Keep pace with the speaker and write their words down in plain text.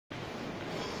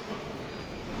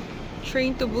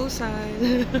train to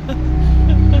Busan.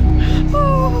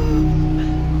 Oh.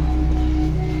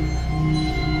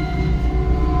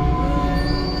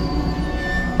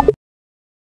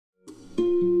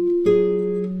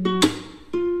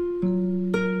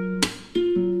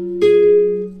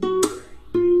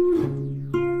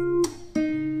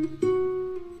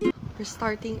 We're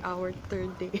starting our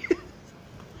third day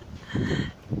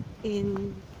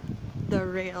in the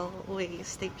railway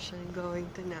station going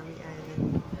to Nami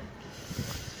Island.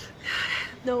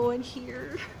 No one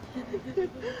here.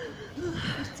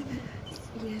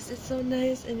 Yes, it's so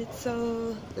nice and it's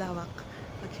so lawak.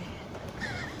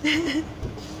 Okay.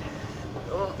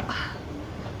 Oh.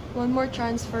 One more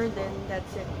transfer, then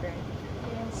that's it, right?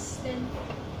 Yes, then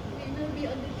we will be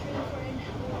on the train for an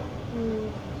hour.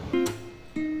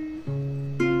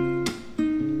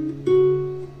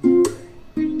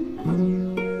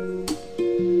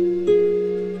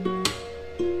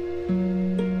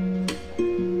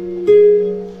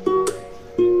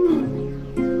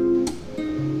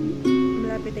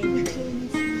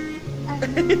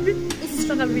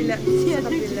 Sa kabila. Sa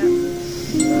kabila.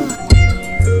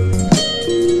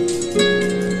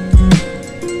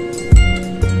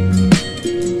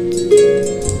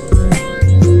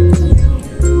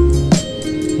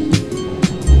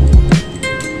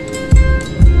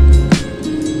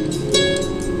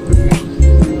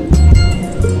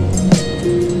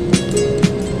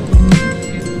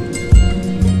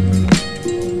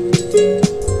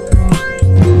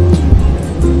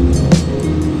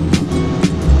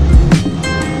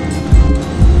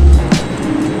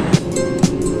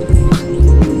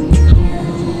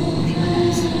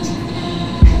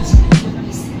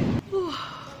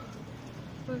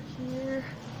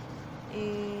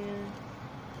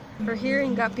 We're here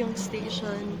in Gapyeong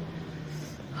Station.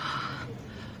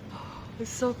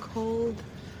 It's so cold.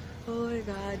 Oh my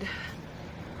god.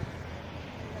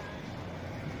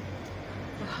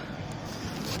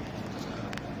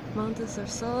 Mountains are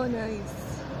so nice.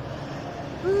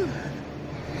 Whew.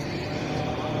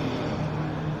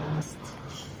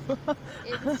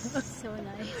 It's so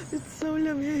nice. It's so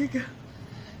lamig.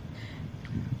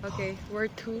 Okay, where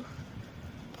to?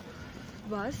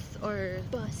 Bus or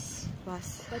Bus.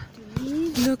 Bus. But we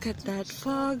Look at that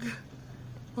fog.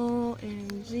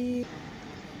 OMG.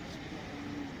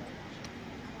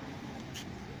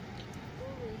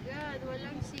 Oh my god,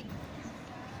 walang sig.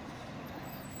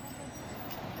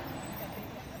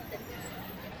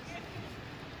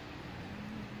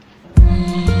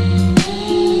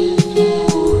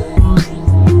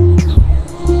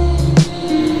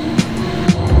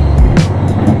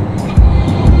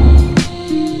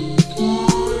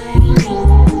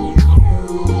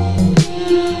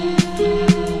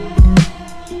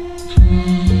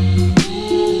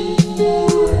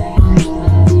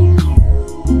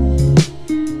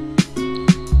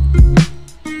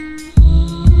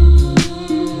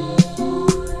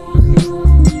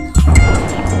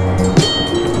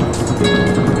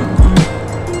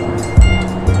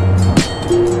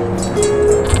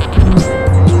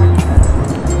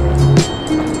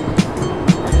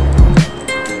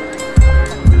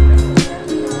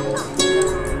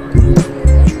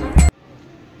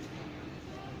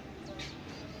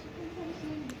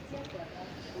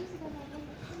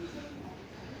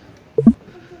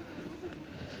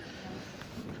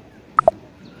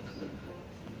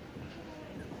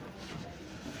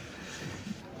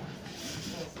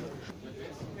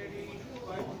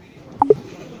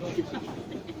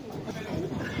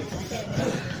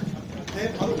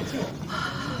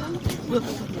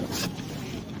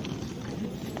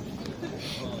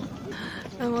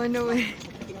 I'm on the way.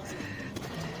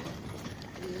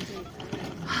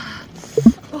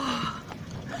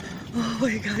 Oh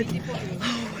my god.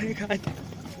 Oh my god.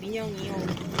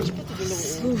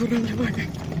 Sobrang lamig.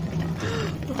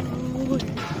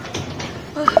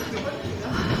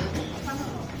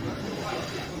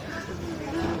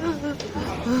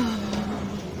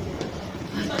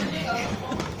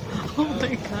 Oh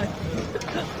my god.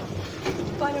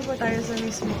 Paano ba tayo sa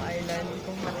mismo island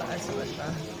kung mataas pa siya?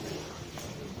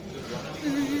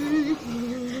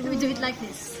 Let me do it like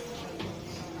this.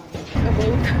 A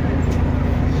boat.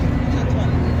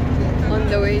 On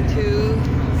the way to...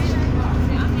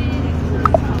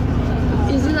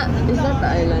 Is that the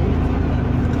island?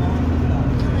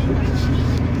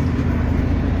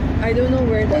 I don't know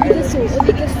where the island is.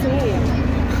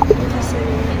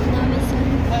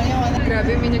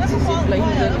 Grabe, may nagsisipline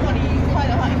doon.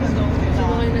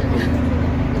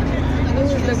 Oh,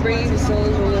 the brave soul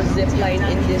who will zipline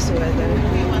in this weather.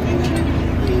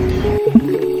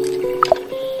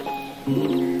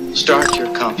 Start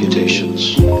your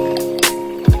computations.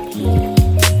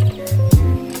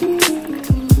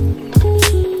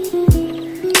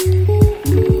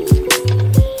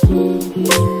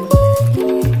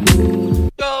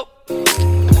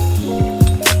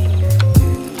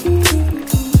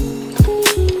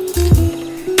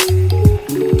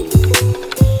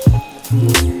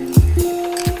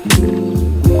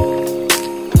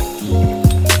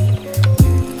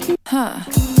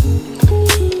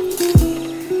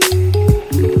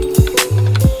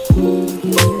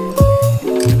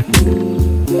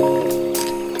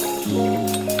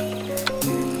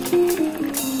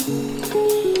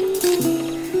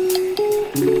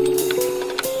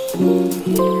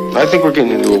 think we're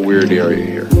getting into a weird area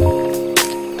here.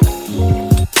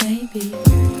 Maybe.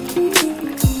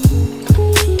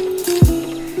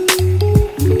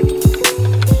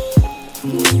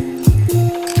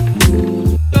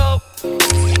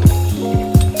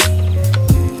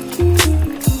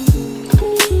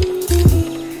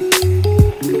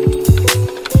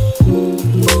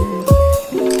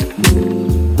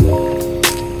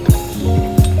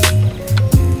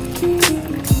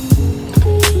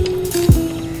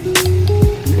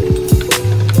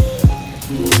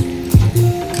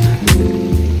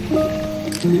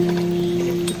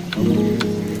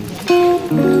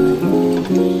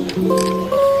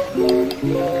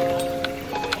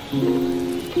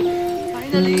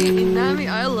 Finally, in Nami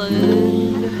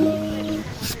Island.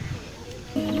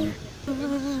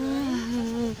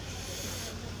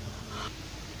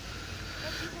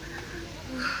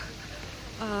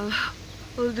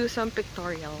 We'll do some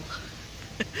pictorial.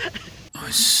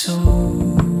 So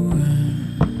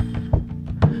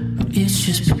it's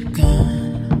just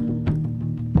begun,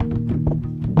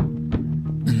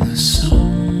 and there's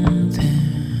something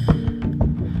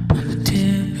on the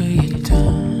tip of your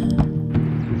tongue.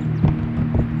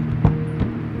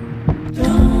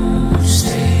 Don't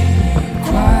stay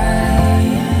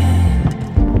quiet.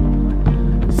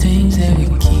 Things that we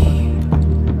keep.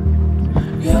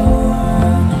 You're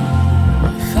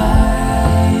on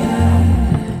fire,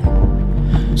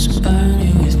 so burn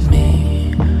it with me.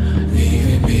 Leave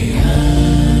it behind.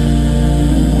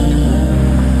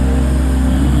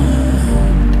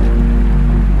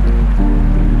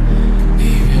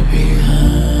 Leave it behind.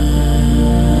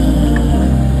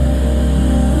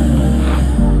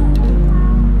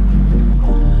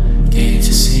 Can't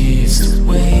you see it's the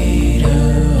weight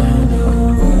of the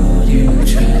world you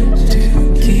tried to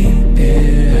keep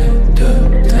it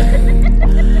uptight?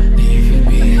 Leave it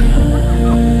behind.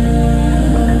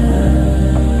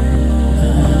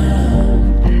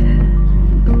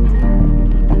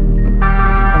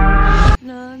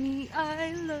 Nami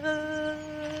Island.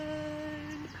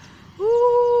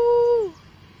 Woo!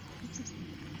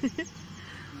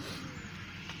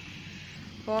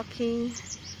 Walking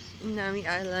in Nami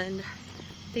Island,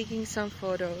 taking some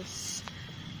photos,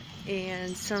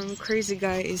 and some crazy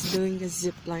guy is doing a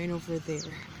zip line over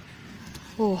there.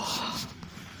 Oh,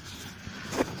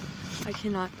 I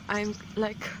cannot. I'm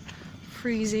like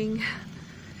freezing.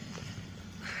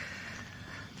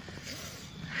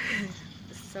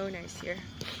 It's so nice here.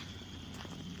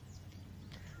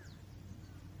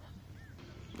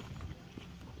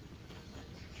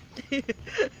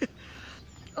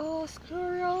 Oh,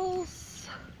 squirrels!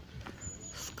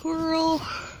 Squirrel!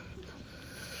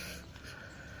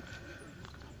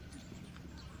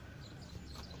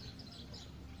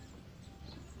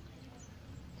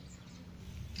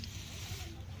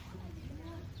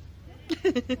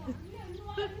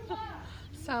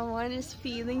 Someone is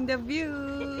feeling the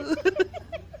view.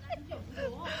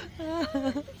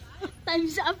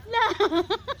 Time's up na!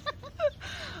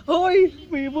 Hoy!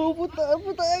 May pupuntaan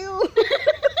po tayo!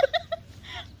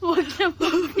 Huwag na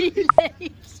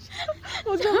mag-village.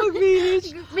 Huwag na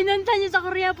mag-village! Binanta niyo sa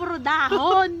Korea, puro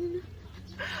dahon.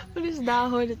 Pulis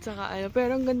dahon at saka ano.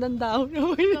 Pero ang gandang dahon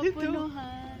naman ito.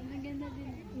 Kapunuhan. Maganda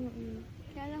din.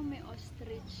 Kaya lang may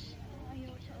ostrich.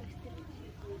 Ayaw sa ostrich.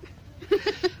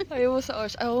 Ayaw mo sa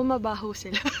ostrich. Ayaw mo mabaho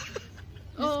sila.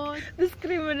 Oo.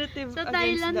 Discriminative Sa against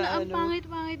Thailand, the ang ano.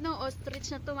 pangit-pangit ng ostrich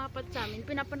na tumapat sa amin.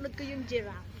 Pinapanood ko yung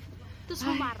giraffe. Tapos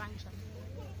humarang siya.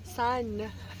 Sun.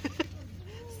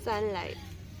 Sunlight.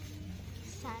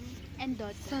 Son and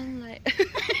daughter. Sunlight.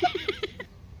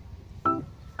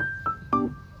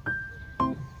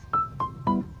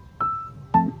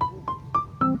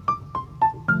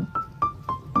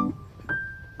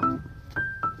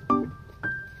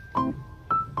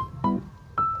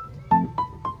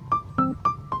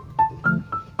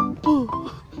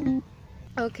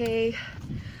 Okay,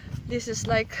 this is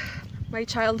like my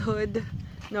childhood,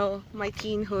 no, my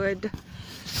teenhood.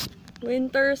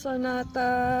 Winter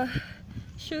Sonata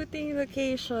shooting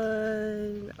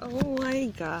location. Oh my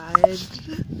god.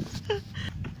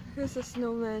 There's a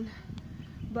snowman,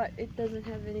 but it doesn't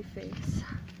have any face.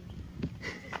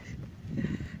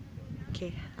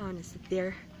 Okay, I wanna sit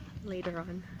there later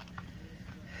on.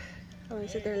 I wanna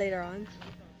sit there later on.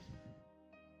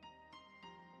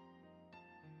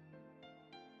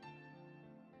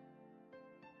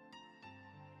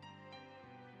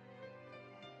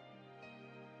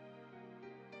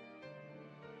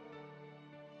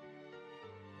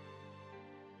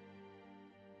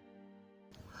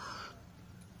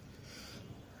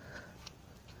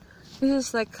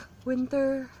 This is like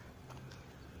winter,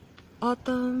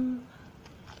 autumn,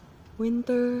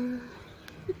 winter,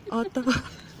 autumn.